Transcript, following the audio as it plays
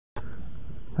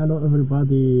Hello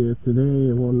everybody, today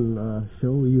I want to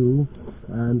show you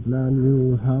and learn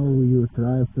you how you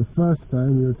drive the first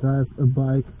time you drive a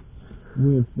bike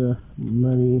with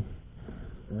many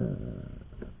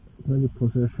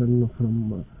position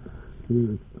from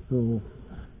wheels. So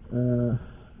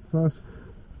first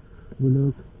we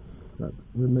look that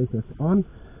we make it on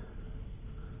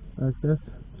like this,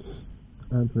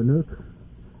 and we look,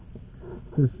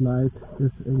 this light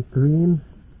is in green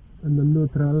in the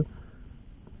neutral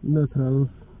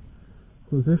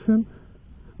position,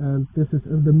 and this is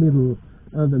in the middle,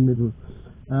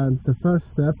 and the first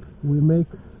step, we make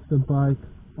the bike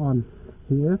on.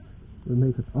 Here we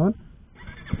make it on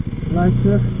like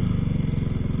this,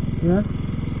 yeah,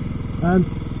 and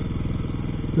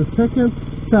the second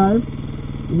time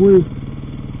we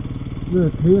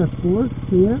look here, force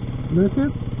here, look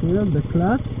it here, the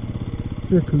clutch,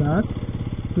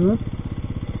 so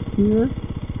here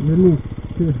you need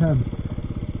to have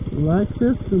like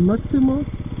this, the maximum,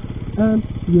 and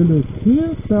you look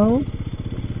here down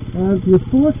and you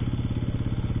push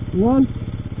one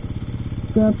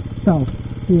step south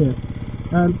here,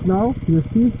 and now you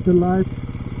see the light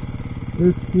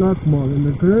is not more in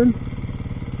the green.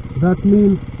 That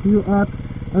means you are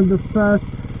in the first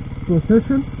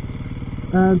position,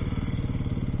 and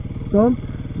don't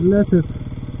let it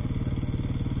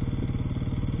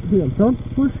here, don't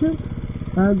push it,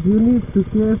 and you need to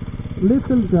give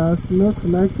little gas, look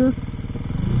like this,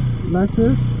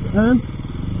 and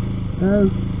as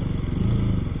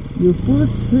you push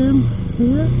him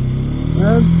here,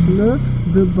 and look,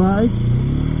 the bike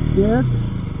gets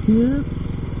here,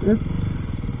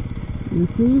 you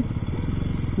see,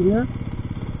 here,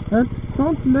 and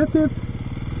don't let it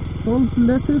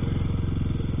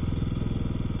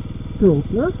go,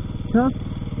 yes? Just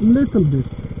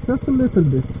a little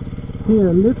bit,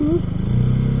 here little,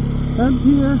 and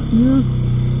here you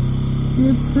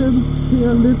give him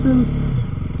here little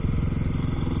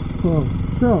pull.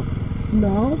 So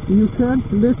now you can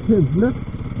let him look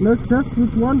just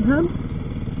with one hand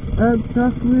and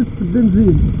just with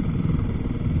benzene,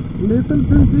 little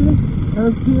benzene,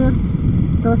 and here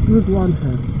just with one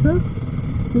hand. So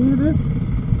see this?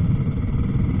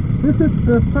 This is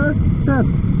the first step,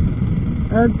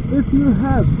 and if you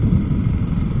have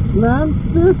learned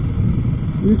this,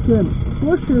 you can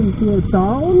push him here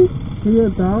down,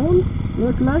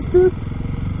 look like this,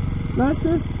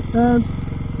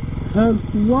 and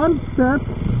one step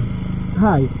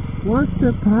high,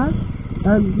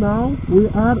 and now we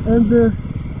are in the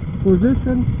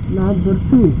position number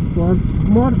 2 for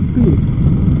more speed,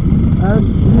 and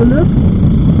you look,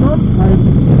 stop, I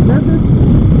get it,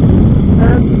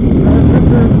 and I'm in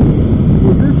the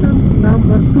position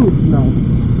number 2 now,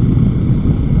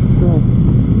 so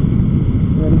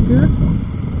very good.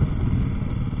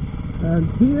 And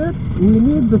here we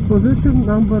need the position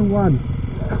number 1,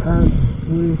 and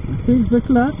we take the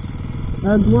clutch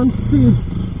and one speed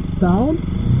down,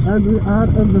 and we are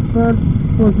in the first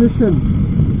position,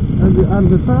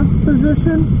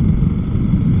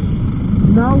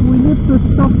 Now we need to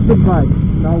stop the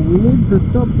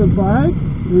bike.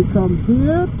 We come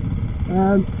here,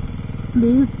 and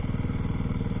please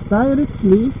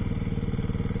directly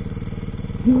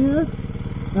here,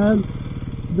 and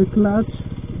the clutch,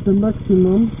 the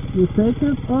maximum, we take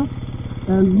it off,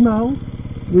 and now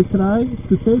we try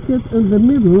to take it in the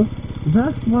middle,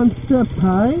 just one step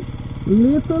high,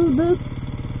 little bit,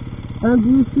 and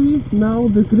we see now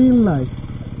the green light,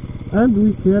 and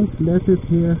we can let it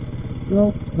here.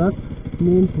 So that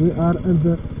means we are in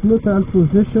the neutral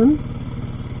position.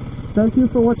 Thank you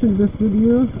for watching this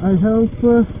video. I hope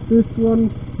this one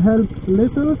helped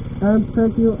little, and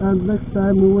thank you, and next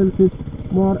time we will teach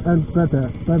more and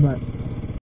better. Bye bye.